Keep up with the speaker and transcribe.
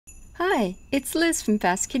Hi, it's Liz from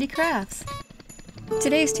Fast Kitty Crafts.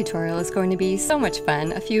 Today's tutorial is going to be so much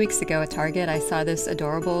fun. A few weeks ago at Target I saw this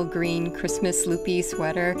adorable green Christmas loopy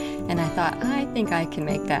sweater and I thought, I think I can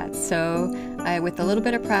make that. So with a little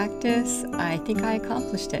bit of practice, I think I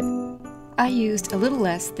accomplished it. I used a little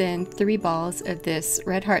less than 3 balls of this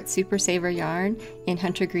Red Heart Super Saver yarn in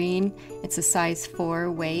Hunter Green. It's a size 4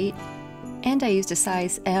 weight. And I used a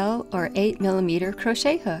size L or 8mm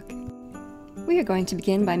crochet hook. We are going to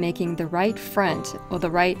begin by making the right front, well,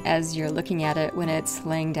 the right as you're looking at it when it's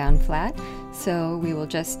laying down flat. So we will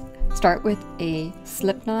just start with a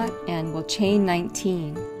slip knot and we'll chain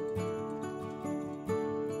 19.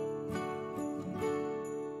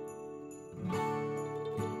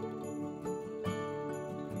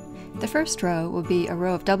 The first row will be a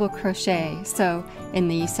row of double crochet, so in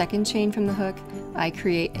the second chain from the hook I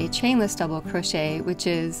create a chainless double crochet, which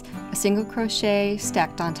is a single crochet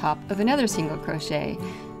stacked on top of another single crochet.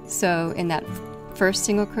 So in that first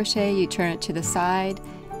single crochet you turn it to the side,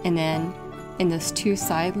 and then in those 2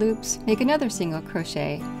 side loops make another single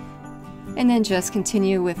crochet, and then just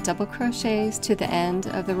continue with double crochets to the end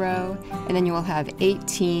of the row, and then you will have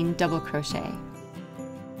 18 double crochet.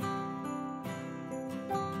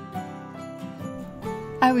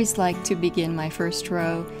 I always like to begin my first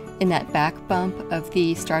row in that back bump of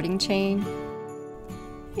the starting chain.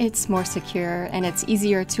 It's more secure and it's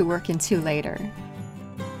easier to work into later.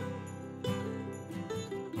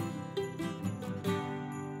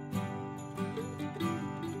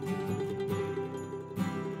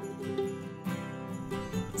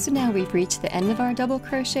 So now we've reached the end of our double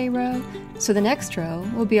crochet row, so the next row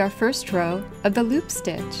will be our first row of the loop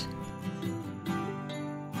stitch.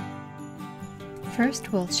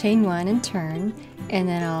 First we'll chain 1 and turn, and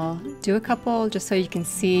then I'll do a couple just so you can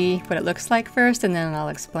see what it looks like first, and then I'll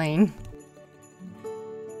explain.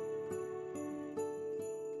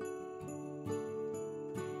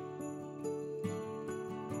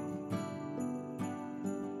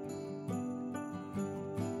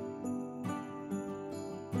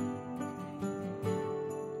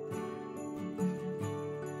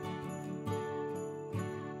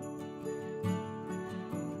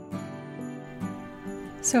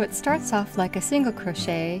 So it starts off like a single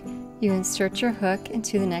crochet. You insert your hook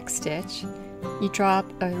into the next stitch. You drop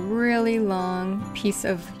a really long piece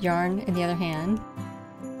of yarn in the other hand.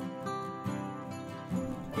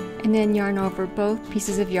 And then yarn over both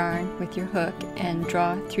pieces of yarn with your hook and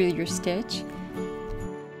draw through your stitch.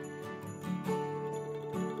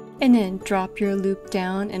 And then drop your loop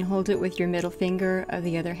down and hold it with your middle finger of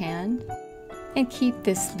the other hand. And keep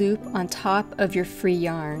this loop on top of your free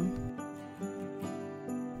yarn.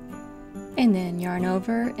 And then yarn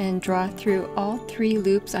over and draw through all 3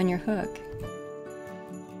 loops on your hook.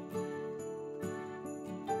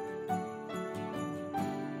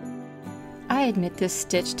 I admit this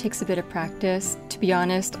stitch takes a bit of practice. To be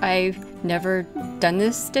honest, I've never done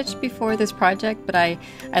this stitch before this project, but I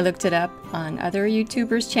looked it up on other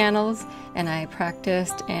YouTubers' channels and I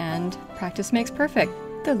practiced, and practice makes perfect.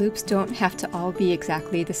 The loops don't have to all be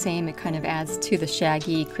exactly the same. It kind of adds to the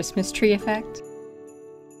shaggy Christmas tree effect.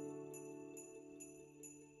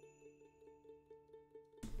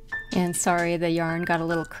 And sorry, the yarn got a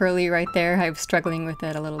little curly right there. I was struggling with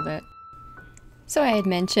it a little bit. So I had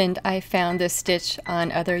mentioned I found this stitch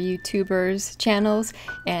on other YouTubers' channels,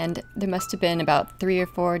 and there must have been about 3 or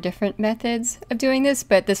 4 different methods of doing this,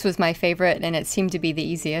 but this was my favorite and it seemed to be the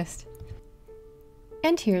easiest.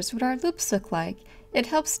 And here's what our loops look like. It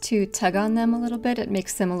helps to tug on them a little bit. It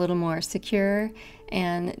makes them a little more secure,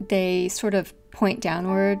 and they sort of point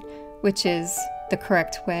downward, which is the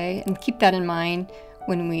correct way. And keep that in mind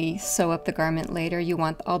when we sew up the garment later. You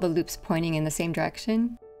want all the loops pointing in the same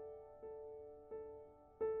direction.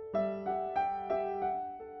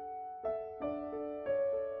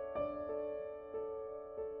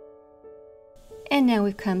 And now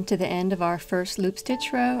we've come to the end of our first loop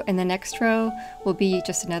stitch row, and the next row will be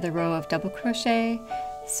just another row of double crochet.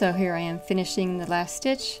 So here I am finishing the last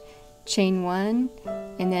stitch, chain 1,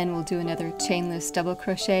 and then we'll do another chainless double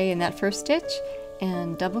crochet in that first stitch,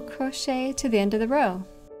 and double crochet to the end of the row.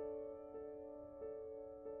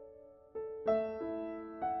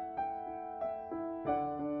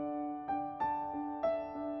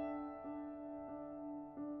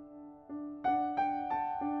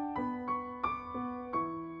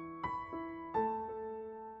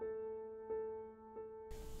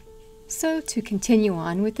 So to continue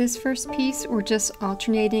on with this first piece, we're just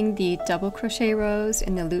alternating the double crochet rows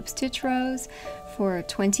and the loop stitch rows for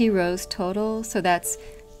 20 rows total. So that's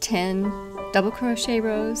 10 double crochet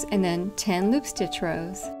rows and then 10 loop stitch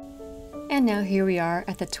rows. And now here we are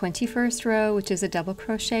at the 21st row, which is a double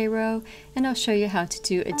crochet row, and I'll show you how to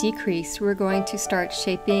do a decrease. We're going to start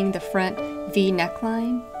shaping the front V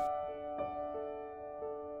neckline.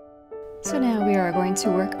 So now we are going to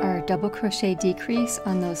work our double crochet decrease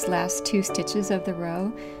on those last 2 stitches of the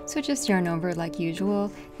row. So just yarn over like usual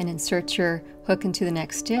and insert your hook into the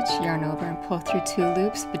next stitch, yarn over and pull through 2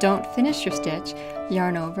 loops, but don't finish your stitch.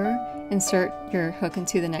 Yarn over, insert your hook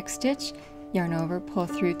into the next stitch, yarn over, pull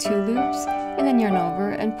through 2 loops, and then yarn over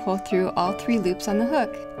and pull through all 3 loops on the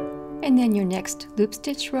hook. And then your next loop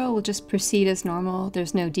stitch row will just proceed as normal.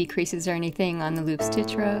 There's no decreases or anything on the loop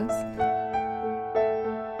stitch rows.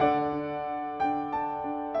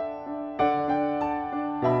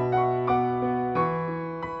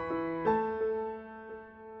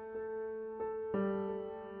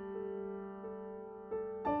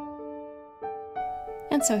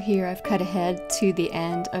 And so here I've cut ahead to the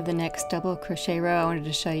end of the next double crochet row. I wanted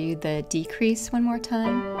to show you the decrease one more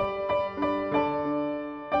time.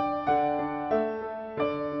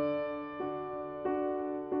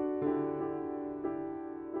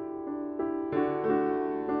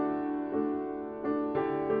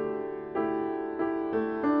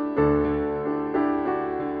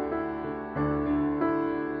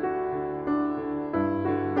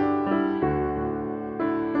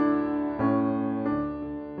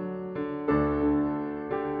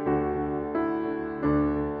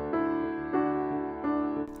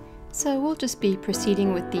 So we'll just be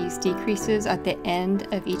proceeding with these decreases at the end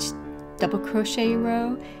of each double crochet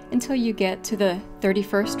row until you get to the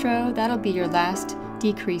 31st row. That'll be your last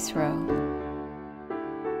decrease row.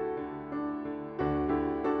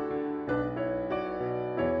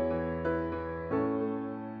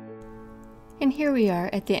 And here we are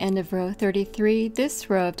at the end of row 33. This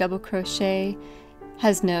row of double crochet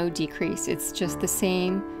has no decrease. It's just the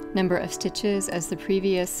same number of stitches as the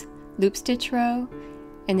previous loop stitch row.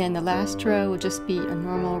 And then the last row will just be a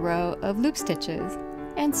normal row of loop stitches.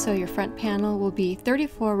 And so your front panel will be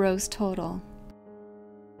 34 rows total.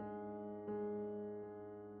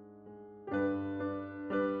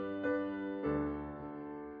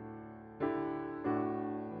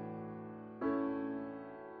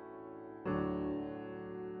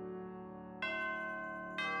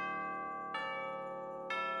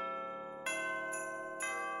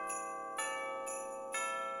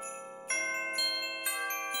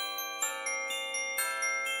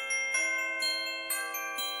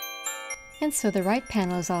 And so the right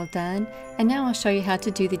panel is all done, and now I'll show you how to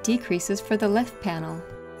do the decreases for the left panel.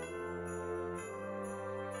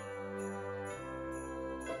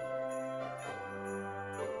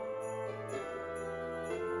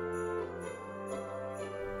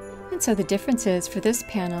 And so the difference is for this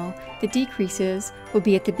panel, the decreases will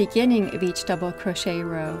be at the beginning of each double crochet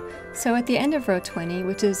row. So at the end of row 20,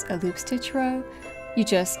 which is a loop stitch row, you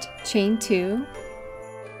just chain 2,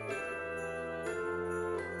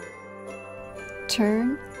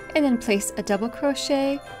 turn, and then place a double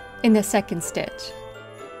crochet in the second stitch.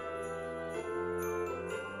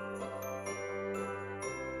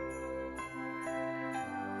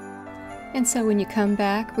 And so when you come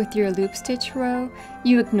back with your loop stitch row,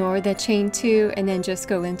 you ignore the chain 2 and then just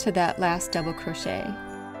go into that last double crochet.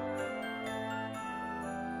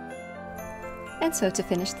 And so to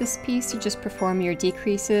finish this piece, you just perform your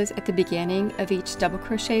decreases at the beginning of each double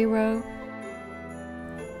crochet row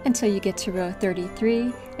until you get to row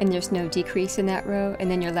 33, and there's no decrease in that row, and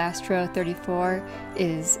then your last row 34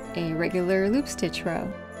 is a regular loop stitch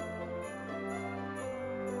row.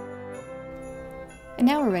 And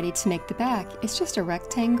now we're ready to make the back. It's just a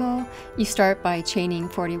rectangle. You start by chaining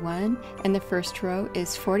 41, and the first row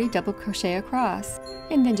is 40 double crochet across,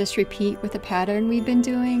 and then just repeat with the pattern we've been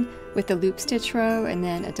doing with the loop stitch row and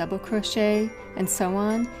then a double crochet and so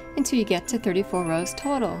on until you get to 34 rows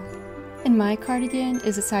total. And my cardigan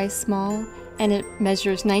is a size small, and it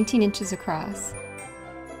measures 19 inches across.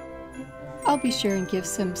 I'll be sure and give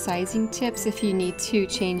some sizing tips if you need to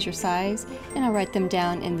change your size, and I'll write them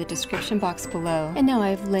down in the description box below. And now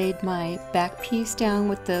I've laid my back piece down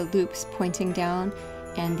with the loops pointing down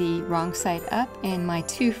and the wrong side up, and my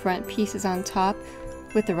 2 front pieces on top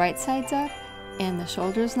with the right sides up and the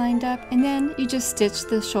shoulders lined up, and then you just stitch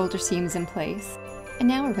the shoulder seams in place. And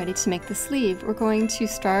now we're ready to make the sleeve. We're going to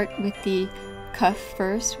start with the cuff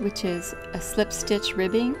first, which is a slip stitch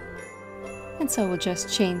ribbing. And so we'll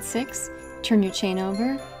just chain 6, turn your chain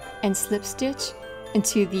over, and slip stitch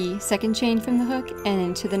into the second chain from the hook and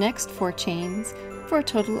into the next 4 chains for a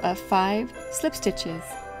total of 5 slip stitches.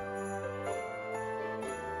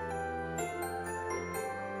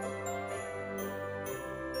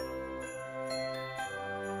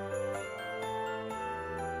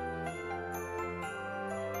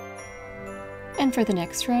 And for the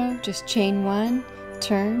next row, just chain 1,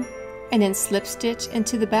 turn, and then slip stitch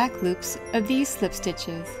into the back loops of these slip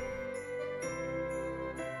stitches.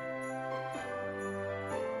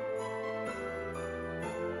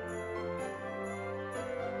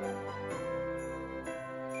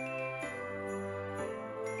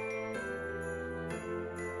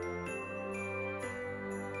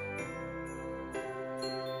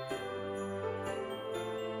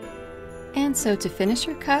 And so to finish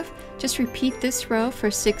your cuff, just repeat this row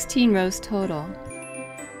for 16 rows total.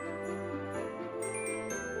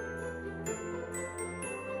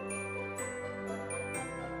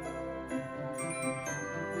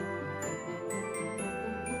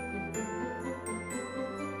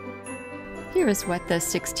 Here is what the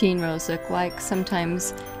 16 rows look like.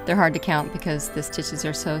 Sometimes they're hard to count because the stitches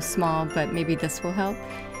are so small, but maybe this will help.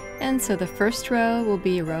 And so the first row will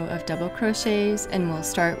be a row of double crochets, and we'll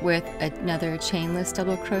start with another chainless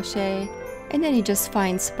double crochet, and then you just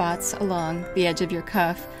find spots along the edge of your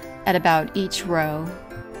cuff at about each row.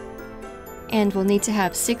 And we'll need to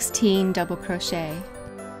have 16 double crochet.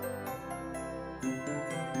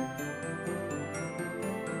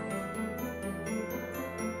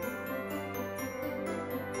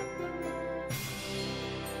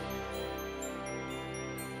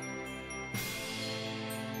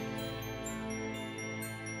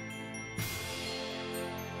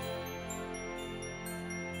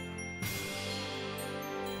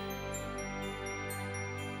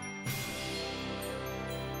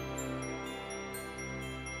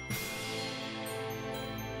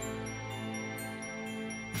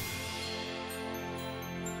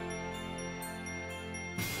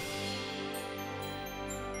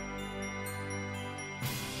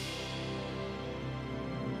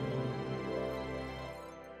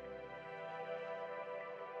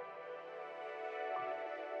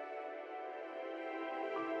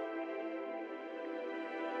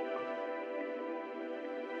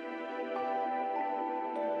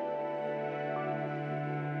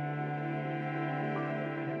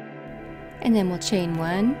 And then we'll chain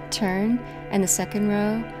 1, turn, and the second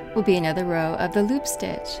row will be another row of the loop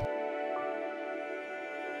stitch.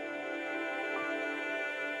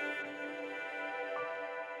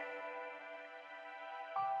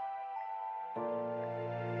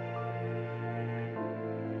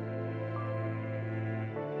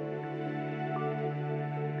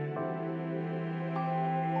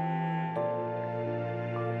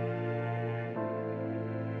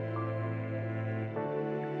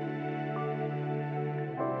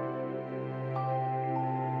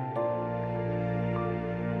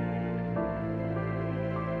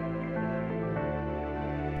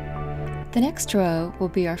 The next row will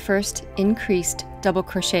be our first increased double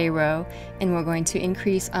crochet row, and we're going to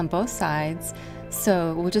increase on both sides.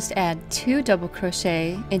 So we'll just add 2 double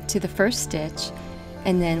crochet into the first stitch,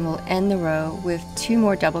 and then we'll end the row with 2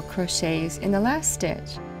 more double crochets in the last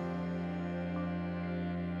stitch.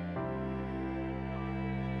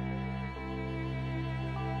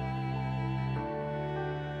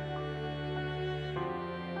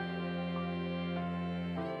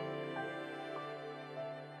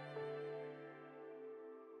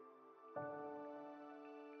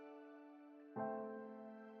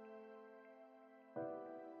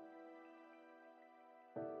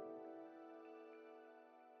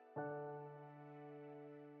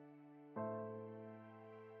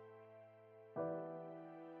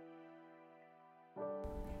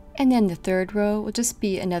 And then the third row will just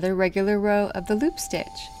be another regular row of the loop stitch.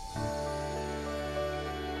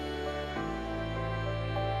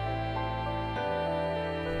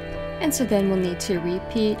 And so then we'll need to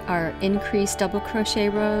repeat our increased double crochet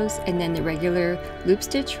rows and then the regular loop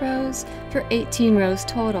stitch rows for 18 rows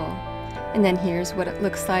total. And then here's what it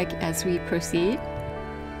looks like as we proceed.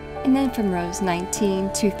 And then from rows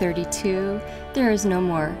 19 to 32, there is no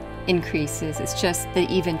more increases, it's just the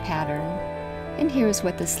even pattern. And here's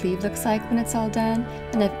what the sleeve looks like when it's all done.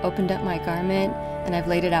 And I've opened up my garment and I've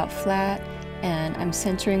laid it out flat, and I'm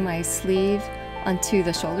centering my sleeve onto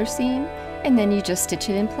the shoulder seam, and then you just stitch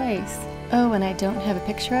it in place. Oh, and I don't have a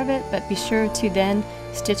picture of it, but be sure to then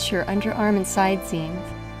stitch your underarm and side seams.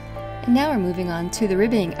 And now we're moving on to the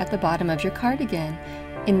ribbing at the bottom of your cardigan.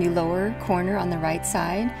 In the lower corner on the right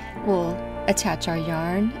side, we'll attach our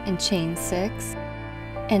yarn and chain 6.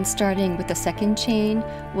 And starting with the second chain,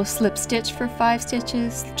 we'll slip stitch for 5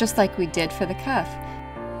 stitches, just like we did for the cuff.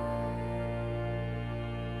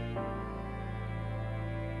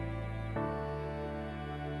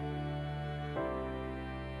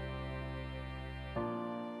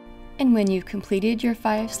 And when you've completed your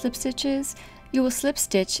 5 slip stitches, you will slip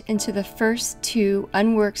stitch into the first 2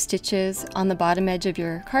 unworked stitches on the bottom edge of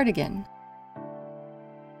your cardigan.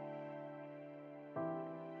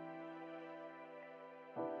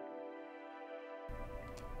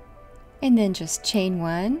 And then just chain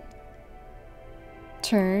 1,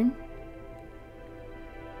 turn,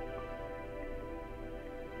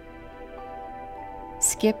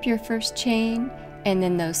 skip your first chain, and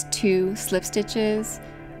then those 2 slip stitches,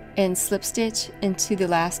 and slip stitch into the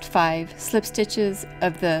last 5 slip stitches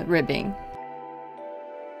of the ribbing.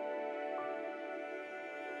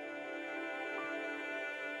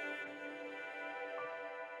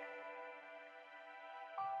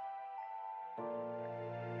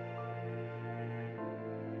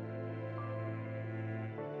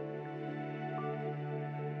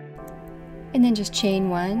 And then just chain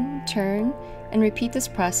 1, turn, and repeat this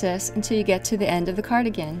process until you get to the end of the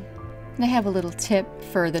cardigan. And I have a little tip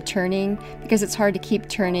for the turning because it's hard to keep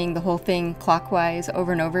turning the whole thing clockwise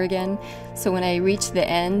over and over again. So when I reach the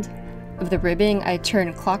end of the ribbing, I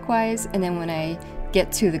turn clockwise, and then when I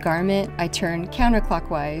get to the garment, I turn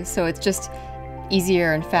counterclockwise. So it's just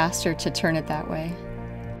easier and faster to turn it that way.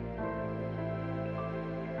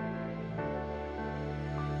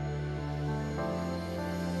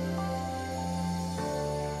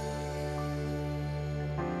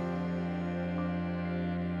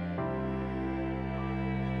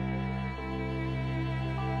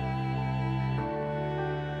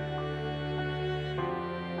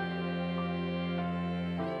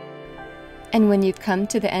 And when you've come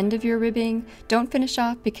to the end of your ribbing, don't finish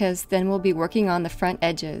off because then we'll be working on the front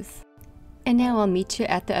edges. And now I'll meet you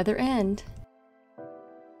at the other end.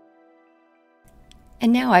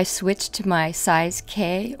 And now I switched to my size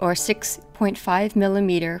K or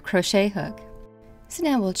 6.5mm crochet hook. So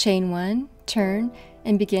now we'll chain 1, turn,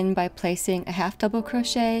 and begin by placing a half double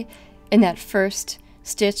crochet in that first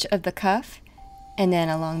stitch of the cuff, and then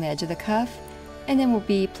along the edge of the cuff. And then we'll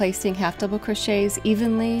be placing half double crochets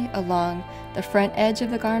evenly along the front edge of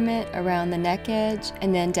the garment, around the neck edge,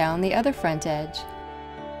 and then down the other front edge.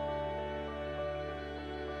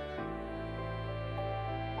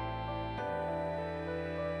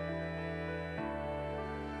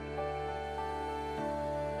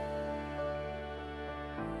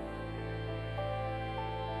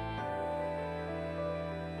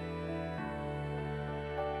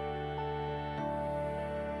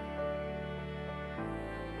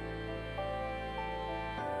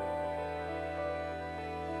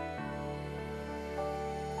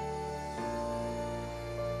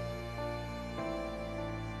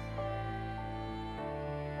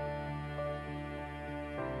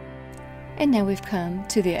 And now we've come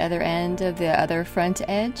to the other end of the other front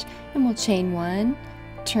edge, and we'll chain 1,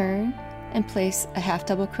 turn, and place a half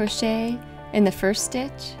double crochet in the first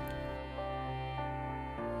stitch.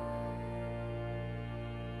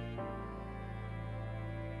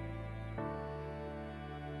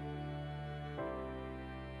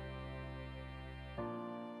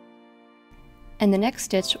 And the next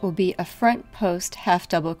stitch will be a front post half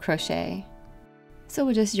double crochet. So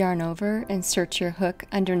we'll just yarn over, insert your hook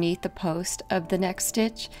underneath the post of the next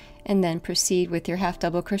stitch, and then proceed with your half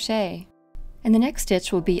double crochet. And the next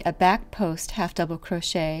stitch will be a back post half double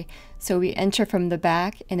crochet. So we enter from the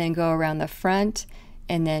back and then go around the front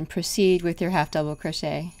and then proceed with your half double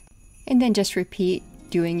crochet. And then just repeat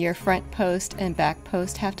doing your front post and back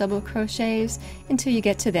post half double crochets until you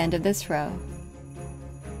get to the end of this row.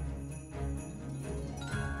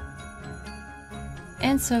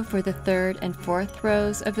 And so for the third and fourth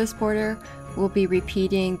rows of this border, we'll be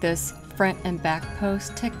repeating this front and back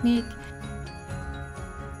post technique.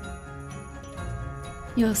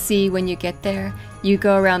 You'll see when you get there, you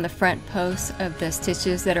go around the front posts of the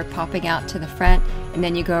stitches that are popping out to the front, and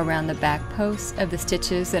then you go around the back posts of the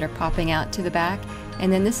stitches that are popping out to the back,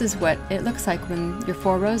 and then this is what it looks like when your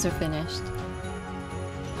 4 rows are finished.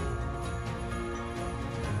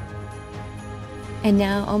 And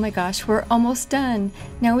now, oh my gosh, we're almost done.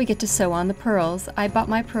 Now we get to sew on the pearls. I bought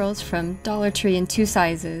my pearls from Dollar Tree in 2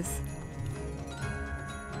 sizes.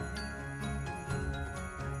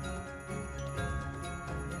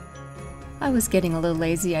 I was getting a little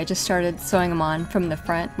lazy. I just started sewing them on from the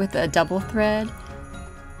front with a double thread.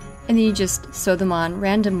 And then you just sew them on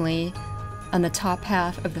randomly on the top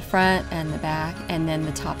half of the front and the back, and then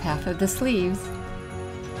the top half of the sleeves.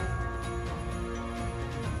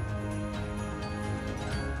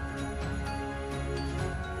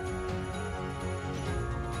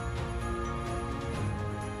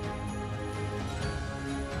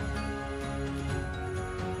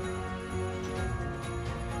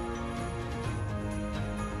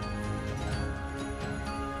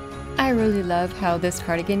 I really love how this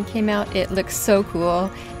cardigan came out. It looks so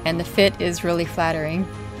cool and the fit is really flattering.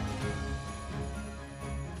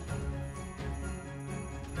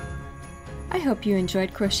 I hope you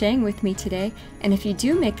enjoyed crocheting with me today, and if you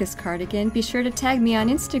do make this cardigan, be sure to tag me on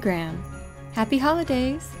Instagram. Happy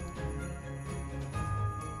holidays!